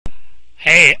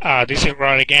Hey, this is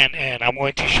Rod again, and I'm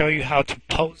going to show you how to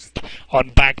post on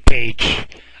Backpage.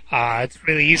 It's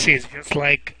really easy. It's just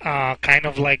like kind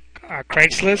of like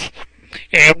Craigslist,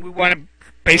 and we want to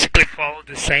basically follow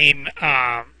the same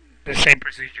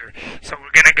procedure. So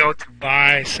we're gonna go to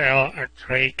buy, sell, or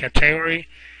trade category,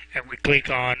 and we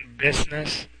click on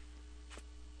business.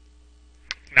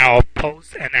 Now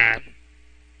post an ad.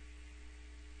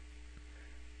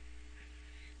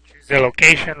 Choose the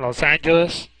location, Los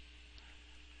Angeles.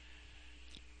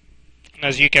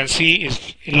 As you can see,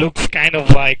 it looks kind of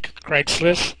like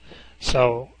Craigslist,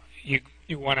 so you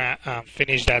want to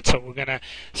finish that. So we're gonna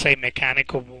say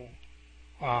mechanical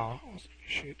uh,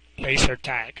 laser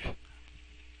tag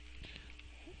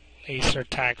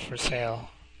for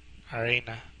sale,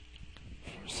 arena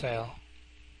for sale.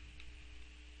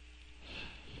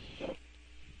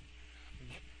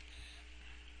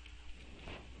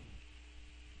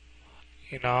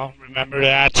 Remember to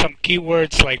add some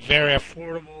keywords like very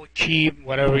affordable, cheap,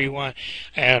 whatever you want,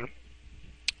 and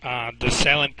the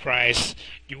selling price.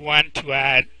 You want to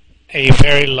add a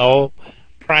very low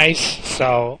price,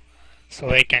 so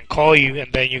they can call you,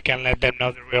 and then you can let them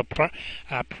know the real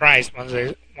price once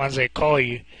they call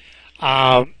you.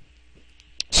 So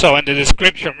in the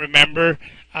description, remember,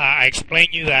 I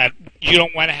explained you that you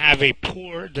don't want to have a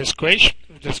poor description.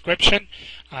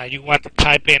 You want to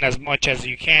type in as much as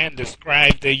you can.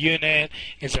 Describe the unit.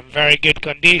 It's in very good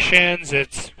conditions.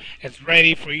 It's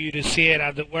ready for you to see it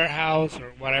at the warehouse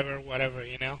or whatever.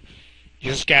 You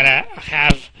just gotta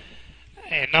have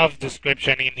enough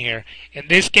description in here. In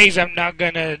this case, I'm not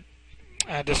gonna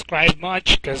describe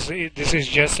much because this is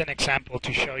just an example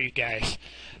to show you guys.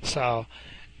 So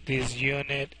this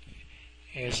unit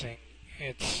it's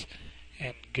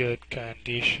in good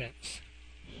conditions,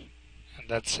 and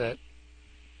that's it.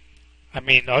 I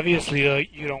mean, obviously,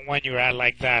 you don't want your ad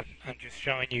like that. I'm just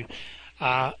showing you.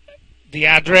 The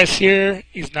address here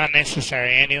is not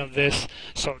necessary, any of this,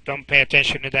 so don't pay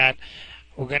attention to that.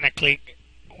 We're gonna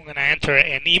enter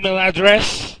an email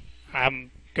address. I'm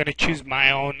gonna choose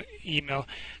my own email.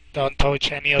 Don't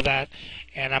touch any of that,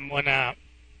 and I'm gonna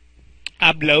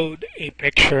upload a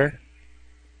picture.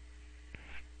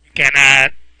 You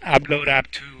can upload up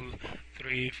to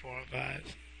 3, 4,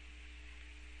 5.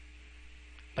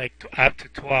 Like up to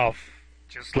 12,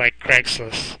 just like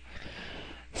Craigslist.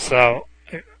 So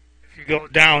if you go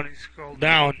down, you scroll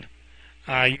down,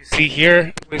 you see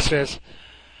here which says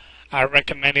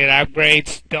recommended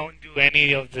upgrades. Don't do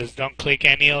any of this. Don't click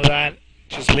any of that.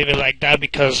 Just leave it like that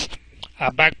because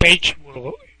Backpage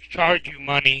will charge you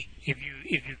money if you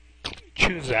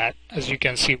choose that. As you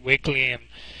can see, weekly and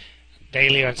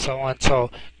daily and so on. So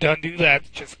don't do that.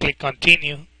 Just click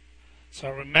continue. So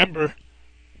remember,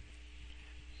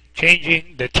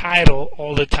 changing the title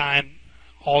all the time,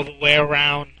 all the way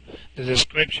around, the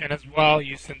description as well,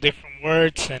 using different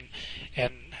words and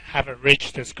have a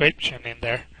rich description in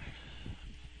there.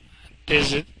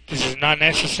 This is not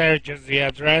necessary, just the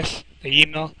address, the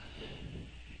email,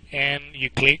 and you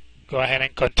go ahead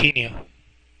and continue.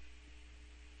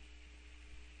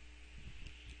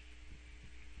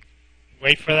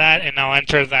 Wait for that, and now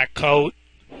enter that code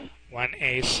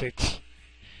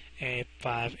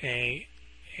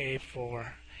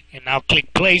 1A6A5A4, and now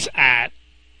click place ad.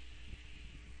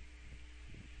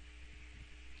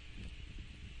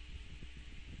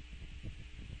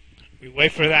 We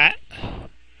wait for that,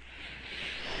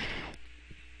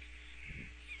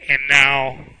 and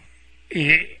now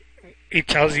it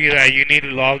tells you that you need to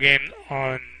log in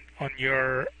on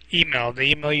your email, the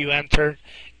email you entered.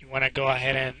 You want to go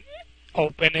ahead and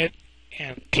open it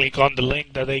and click on the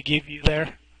link that they give you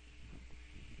there.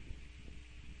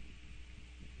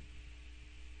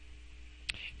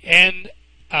 And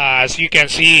as you can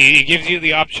see, it gives you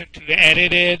the option to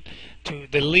edit it, to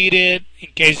delete it.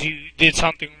 In case you did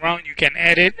something wrong, you can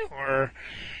edit or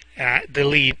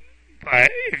delete.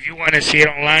 But if you want to see it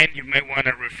online, you may want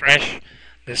to refresh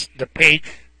the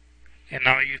page. And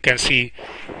now you can see,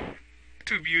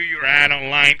 to view your ad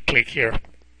online, click here.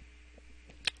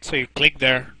 So you click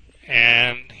there,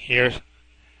 and here's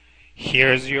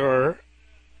your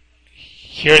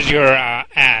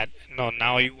ad. No,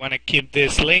 now you want to keep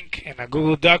this link in a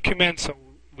Google document so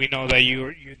we know that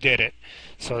you did it.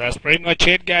 So that's pretty much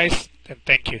it, guys, and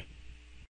thank you.